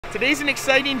Today's an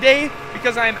exciting day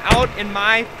because I'm out in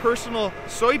my personal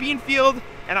soybean field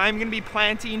and I'm going to be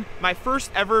planting my first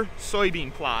ever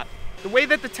soybean plot. The way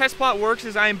that the test plot works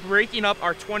is I'm breaking up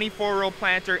our 24-row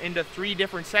planter into 3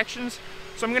 different sections.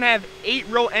 So I'm going to have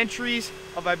 8-row entries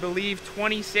of, I believe,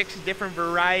 26 different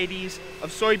varieties of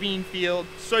soybean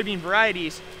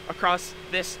varieties across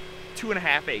this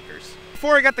 2.5 acres.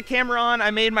 Before I got the camera on,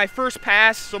 I made my first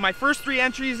pass, so my first 3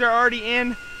 entries are already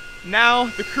in. Now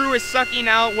the crew is sucking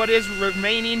out what is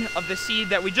remaining of the seed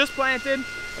that we just planted,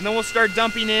 and then we'll start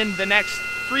dumping in the next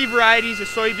 3 varieties of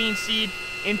soybean seed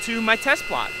into my test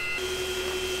plot.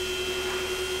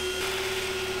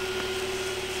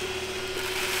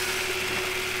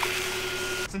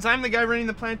 Since I'm the guy running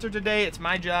the planter today, it's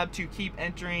my job to keep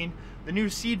entering the new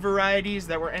seed varieties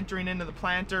that we're entering into the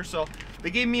planter. So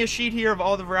they gave me a sheet here of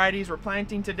all the varieties we're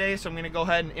planting today, so I'm going to go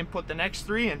ahead and input the next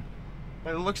 3, and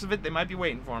by the looks of it, they might be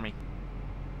waiting for me.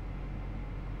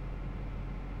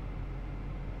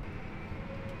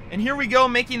 And here we go,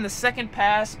 making the second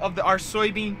pass of our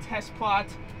soybean test plot.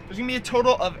 There's gonna be a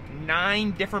total of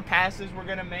 9 different passes we're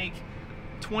gonna make.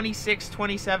 26,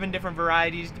 27 different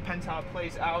varieties, depends how it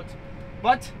plays out.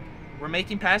 But we're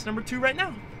making pass number 2 right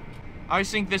now. I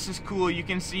always think this is cool. You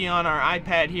can see on our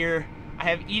iPad here, I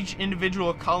have each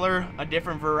individual color, a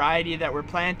different variety that we're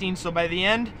planting. So by the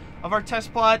end of our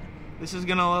test plot, this is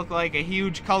gonna look like a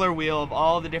huge color wheel of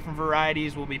all the different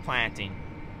varieties we'll be planting.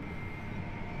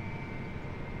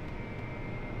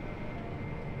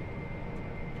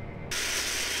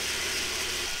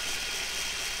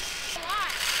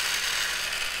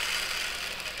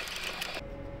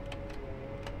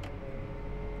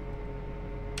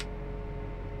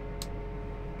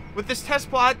 With this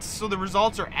test plot, so the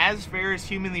results are as fair as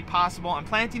humanly possible, I'm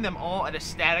planting them all at a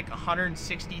static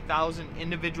 160,000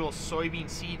 individual soybean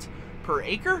seeds per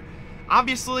acre.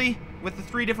 Obviously, with the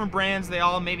 3 different brands, they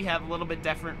all maybe have a little bit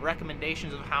different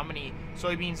recommendations of how many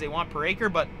soybeans they want per acre,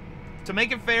 but to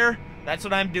make it fair, that's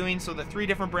what I'm doing. So the 3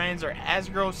 different brands are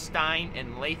Asgrow, Stein,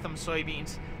 and Latham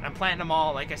soybeans, and I'm planting them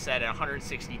all, like I said, at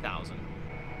 160,000.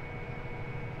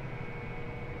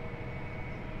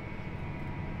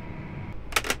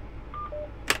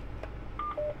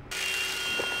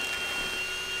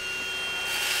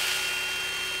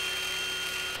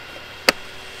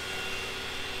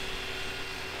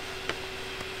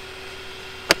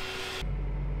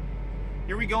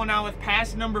 Here we go now with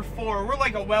pass number 4. We're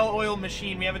like a well-oiled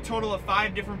machine. We have a total of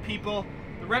 5 different people.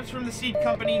 The reps from the seed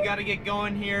company got to get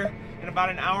going here in about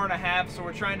an hour and a half, so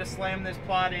we're trying to slam this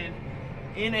plot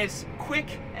in as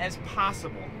quick as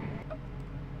possible.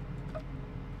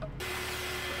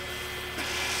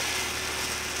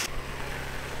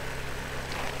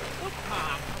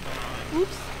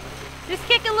 Oops. Just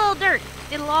kick a little dirt.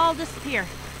 It'll all disappear.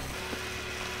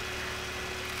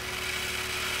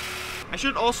 I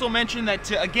should also mention that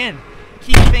to, again,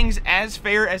 keep things as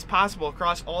fair as possible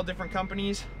across all different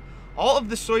companies, all of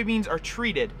the soybeans are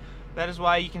treated. That is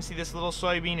why you can see this little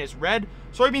soybean is red.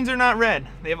 Soybeans are not red.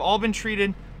 They have all been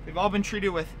treated. They've all been treated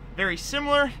with very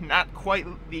similar, not quite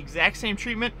the exact same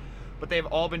treatment, but they've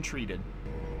all been treated.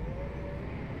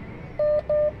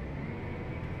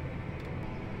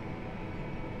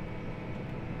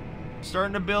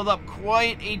 Starting to build up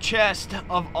quite a chest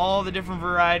of all the different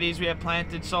varieties we have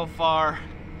planted so far.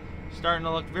 Starting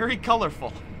to look very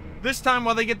colorful. This time,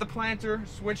 while they get the planter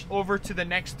switched over to the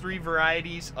next 3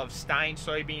 varieties of Stein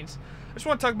soybeans, I just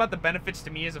want to talk about the benefits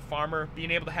to me as a farmer,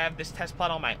 being able to have this test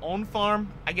plot on my own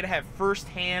farm. I get to have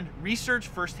first-hand research,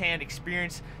 first-hand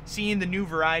experience, seeing the new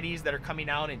varieties that are coming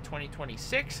out in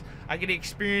 2026. I get to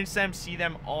experience them, see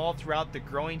them all throughout the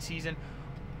growing season.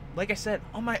 Like I said,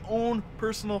 on my own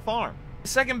personal farm. The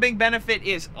second big benefit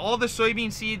is all the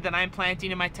soybean seed that I'm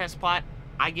planting in my test plot,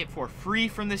 I get for free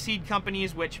from the seed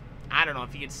companies, which I don't know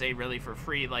if you can say really for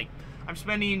free. Like, it's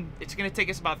gonna take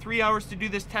us about 3 hours to do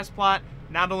this test plot.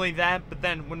 Not only that, but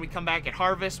then when we come back at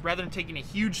harvest, rather than taking a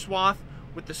huge swath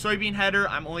with the soybean header,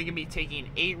 I'm only gonna be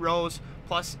taking 8 rows,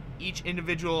 plus each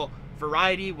individual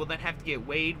variety will then have to get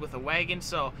weighed with a wagon.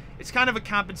 So it's kind of a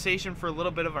compensation for a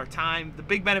little bit of our time. The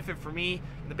big benefit for me,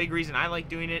 and the big reason I like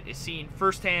doing it, is seeing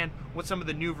firsthand what some of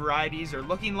the new varieties are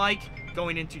looking like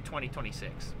going into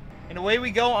 2026. And away we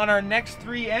go on our next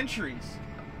 3 entries.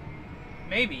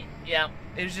 Maybe, yeah,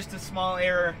 it was just a small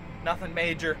error, nothing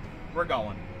major, we're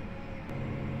going.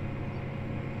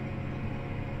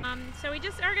 So we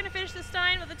just are going to finish the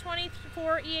Stein with a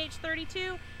 24 EH32.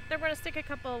 Then we're going to stick a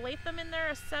couple of Latham in there,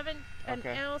 an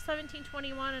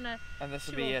L1721 and a... And this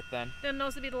will be it then? Then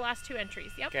those will be the last 2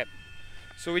 entries, yep. Okay.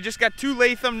 So we just got 2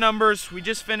 Latham numbers. We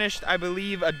just finished, I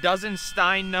believe, a dozen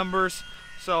Stein numbers.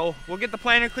 So we'll get the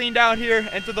planter cleaned out here,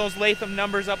 enter those Latham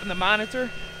numbers up in the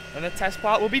monitor, and the test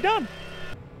plot will be done.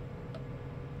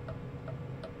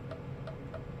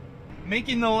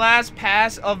 Making the last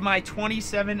pass of my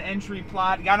 27 entry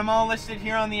plot. Got them all listed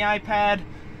here on the iPad.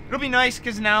 It'll be nice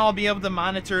because now I'll be able to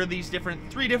monitor these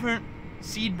three different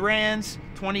seed brands,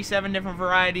 27 different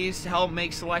varieties to help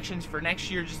make selections for next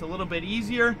year just a little bit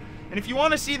easier. And if you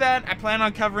want to see that, I plan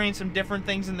on covering some different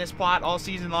things in this plot all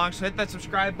season long, so hit that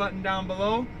subscribe button down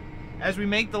below as we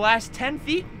make the last 10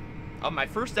 feet of my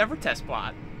first ever test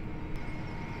plot.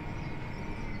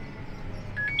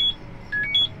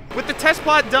 With the test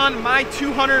plot done, my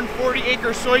 240-acre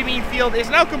soybean field is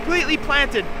now completely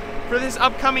planted for this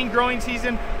upcoming growing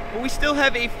season, but we still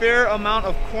have a fair amount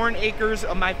of corn acres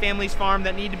of my family's farm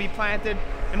that need to be planted.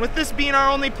 And with this being our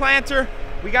only planter,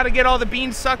 we got to get all the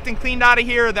beans sucked and cleaned out of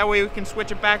here. That way we can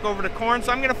switch it back over to corn.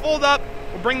 So I'm going to fold up,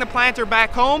 we'll bring the planter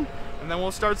back home, and then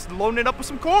we'll start loading it up with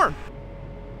some corn.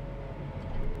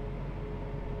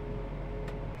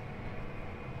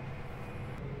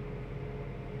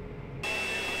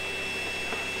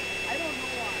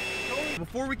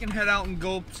 Before we can head out and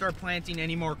go start planting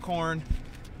any more corn,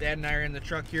 Dad and I are in the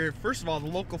truck here. First of all, the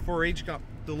local 4-H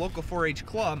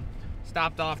club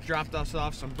dropped us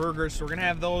off some burgers, so we're gonna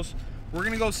have those. We're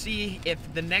gonna go see if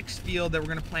the next field that we're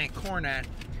gonna plant corn at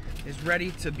is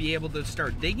ready to be able to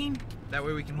start digging. That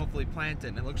way we can hopefully plant it.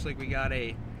 And it looks like we got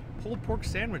a pulled pork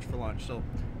sandwich for lunch, so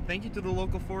thank you to the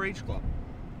local 4-H club.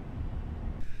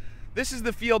 This is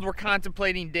the field we're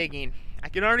contemplating digging. I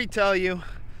can already tell you,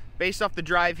 based off the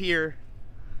drive here,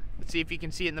 let's see if you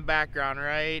can see it in the background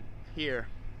right here.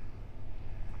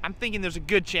 I'm thinking there's a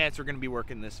good chance we're gonna be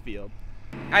working this field.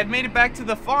 I've made it back to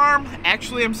the farm.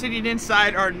 Actually, I'm sitting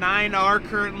inside our 9R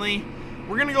currently.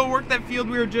 We're gonna go work that field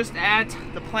we were just at.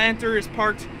 The planter is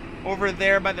parked over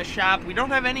there by the shop. We don't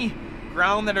have any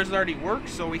ground that has already worked,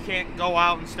 so we can't go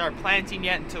out and start planting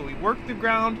yet until we work the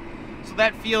ground. So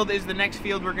that field is the next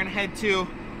field we're gonna head to.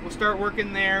 We'll start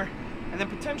working there and then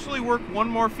potentially work one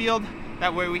more field.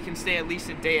 That way we can stay at least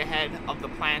a day ahead of the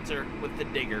planter with the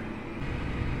digger.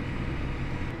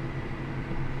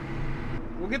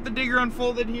 We'll get the digger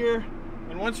unfolded here,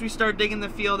 and once we start digging the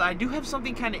field, I do have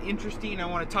something kind of interesting I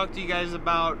want to talk to you guys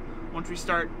about once we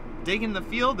start digging the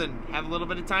field and have a little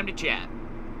bit of time to chat.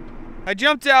 I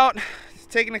jumped out,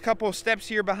 taking a couple of steps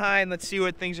here behind. Let's see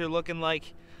what things are looking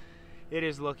like. It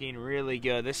is looking really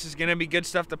good. This is gonna be good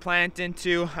stuff to plant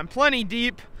into. I'm plenty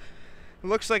deep. It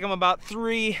looks like I'm about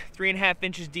 3.5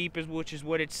 inches deep, which is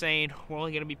what it's saying. We're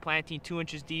only gonna be planting 2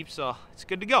 inches deep, so it's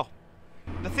good to go.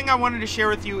 The thing I wanted to share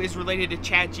with you is related to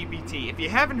ChatGPT. If you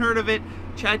haven't heard of it,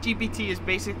 ChatGPT is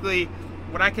basically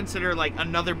what I consider like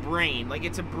another brain. Like,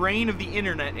 it's a brain of the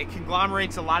internet. It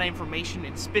conglomerates a lot of information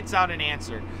and spits out an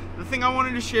answer. The thing I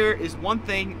wanted to share is one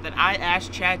thing that I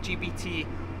asked ChatGPT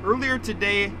earlier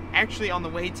today, actually on the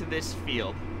way to this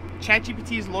field.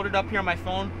 ChatGPT is loaded up here on my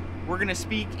phone. We're gonna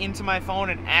speak into my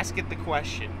phone and ask it the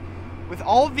question. With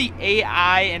all of the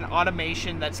AI and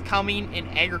automation that's coming in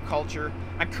agriculture,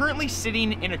 I'm currently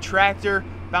sitting in a tractor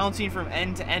bouncing from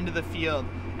end to end of the field.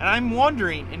 And I'm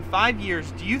wondering, in 5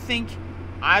 years, do you think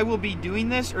I will be doing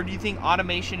this, or do you think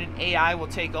automation and AI will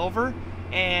take over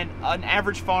and an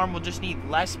average farm will just need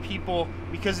less people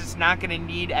because it's not gonna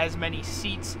need as many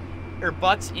seats or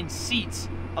butts in seats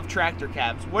of tractor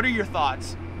cabs? What are your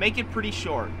thoughts? Make it pretty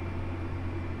short.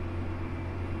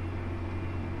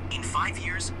 In 5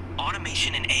 years,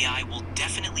 automation and AI will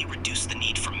definitely reduce the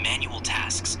need for manual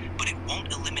tasks, but it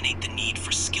won't eliminate the need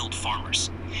for skilled farmers.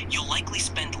 You'll likely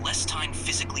spend less time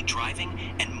physically driving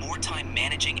and more time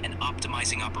managing and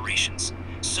optimizing operations.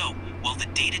 So, while the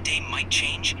day-to-day might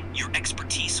change, your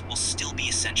expertise will still be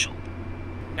essential.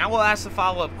 Now we'll ask the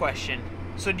follow-up question.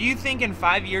 So do you think in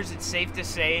 5 years it's safe to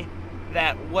say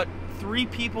that what 3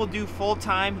 people do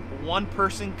full-time, 1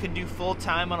 person could do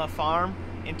full-time on a farm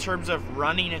in terms of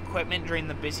running equipment during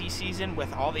the busy season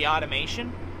with all the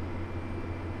automation?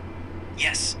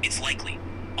 Yes, it's likely.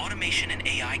 Automation and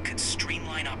AI could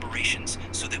streamline operations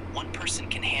so that 1 person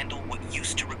can handle what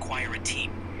used to require a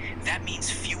team. That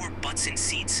means fewer butts in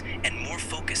seats and more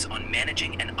focus on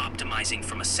managing and optimizing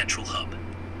from a central hub.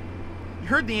 You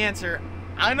heard the answer.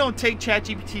 I don't take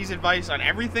ChatGPT's advice on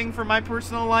everything for my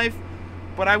personal life,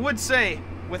 but I would say,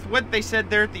 with what they said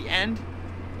there at the end,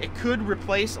 it could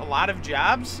replace a lot of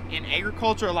jobs in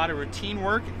agriculture, a lot of routine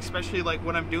work, especially like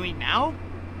what I'm doing now.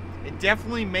 It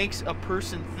definitely makes a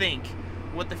person think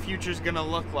what the future is going to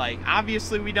look like.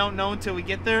 Obviously, we don't know until we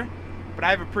get there, but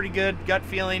I have a pretty good gut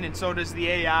feeling, and so does the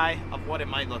AI, of what it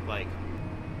might look like.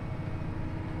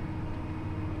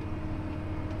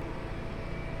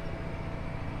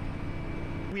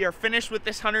 We are finished with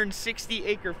this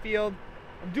 160-acre field.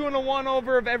 I'm doing a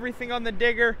one-over of everything on the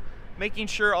digger, making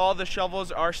sure all the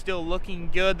shovels are still looking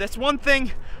good. That's one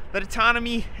thing that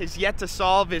autonomy is yet to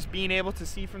solve, is being able to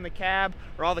see from the cab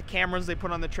or all the cameras they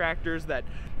put on the tractors that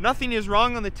nothing is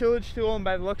wrong on the tillage tool, and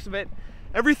by the looks of it,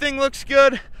 everything looks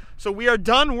good. So we are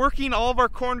done working all of our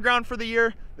corn ground for the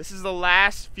year. This is the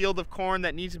last field of corn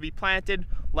that needs to be planted.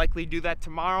 Likely do that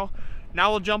tomorrow.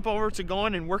 Now we'll jump over to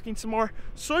going and working some more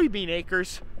soybean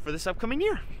acres for this upcoming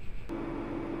year.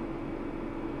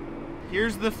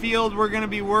 Here's the field we're gonna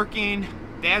be working.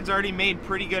 Dad's already made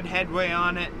pretty good headway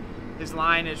on it. His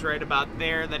line is right about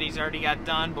there that he's already got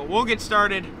done, but we'll get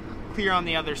started clear on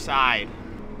the other side.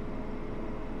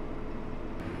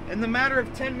 In the matter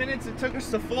of 10 minutes it took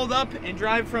us to fold up and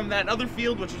drive from that other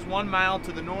field, which is 1 mile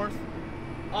to the north,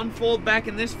 unfold back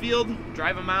in this field,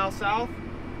 drive a mile south,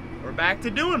 we're back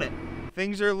to doing it.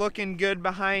 Things are looking good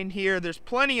behind here. There's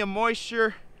plenty of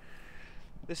moisture.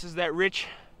 This is that rich,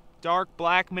 dark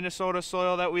black Minnesota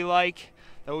soil that we like,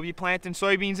 that we'll be planting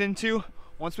soybeans into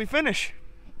once we finish.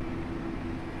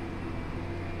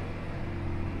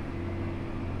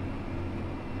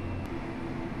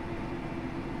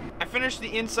 I finished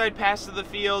the inside pass of the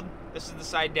field. This is the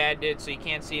side Dad did, so you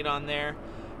can't see it on there.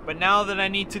 But now that I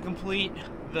need to complete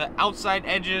the outside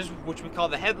edges, which we call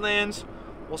the headlands,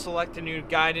 we'll select a new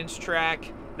guidance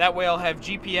track. That way I'll have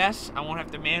GPS. I won't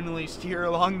have to manually steer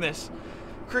along this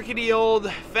crickety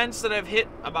old fence that I've hit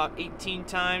about 18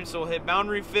 times. So we'll hit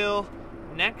boundary fill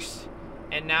next,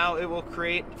 and now it will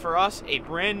create for us a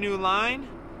brand new line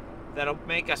that'll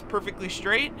make us perfectly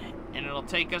straight, and it'll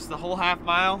take us the whole half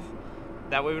mile.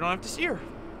 That way we don't have to steer.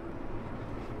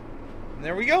 And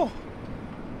there we go.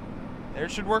 There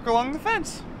it should work along the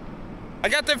fence. I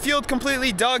got that field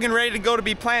completely dug and ready to go to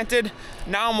be planted.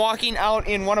 Now I'm walking out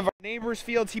in one of our neighbor's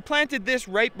fields. He planted this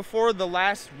right before the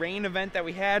last rain event that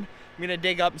we had. I'm gonna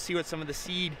dig up and see what some of the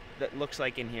seed that looks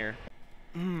like in here.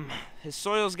 His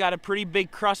soil's got a pretty big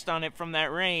crust on it from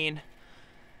that rain.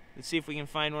 Let's see if we can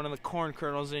find one of the corn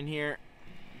kernels in here.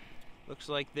 Looks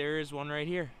like there is one right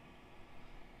here.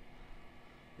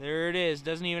 There it is.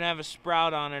 Doesn't even have a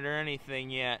sprout on it or anything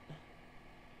yet.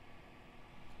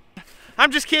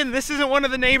 I'm just kidding, this isn't one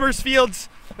of the neighbor's fields.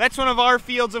 That's one of our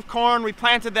fields of corn. We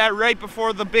planted that right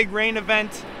before the big rain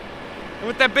event. And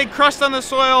with that big crust on the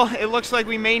soil, it looks like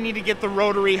we may need to get the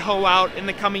rotary hoe out in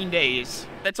the coming days.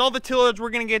 That's all the tillage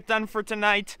we're gonna get done for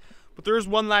tonight, but there is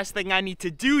one last thing I need to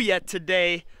do yet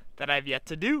today that I've yet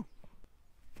to do.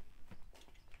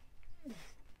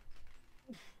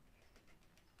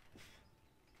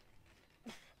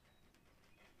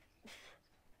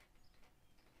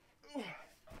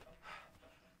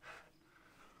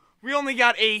 We only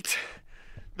got 8.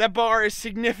 That bar is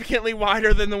significantly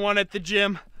wider than the one at the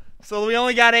gym. So we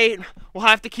only got 8. We'll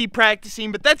have to keep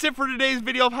practicing. But that's it for today's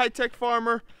video of HiTech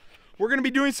Farmer. We're going to be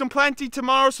doing some planting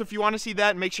tomorrow. So if you want to see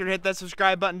that, make sure to hit that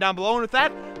subscribe button down below. And with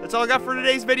that, that's all I got for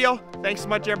today's video. Thanks so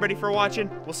much, everybody, for watching.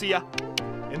 We'll see ya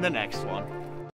in the next one.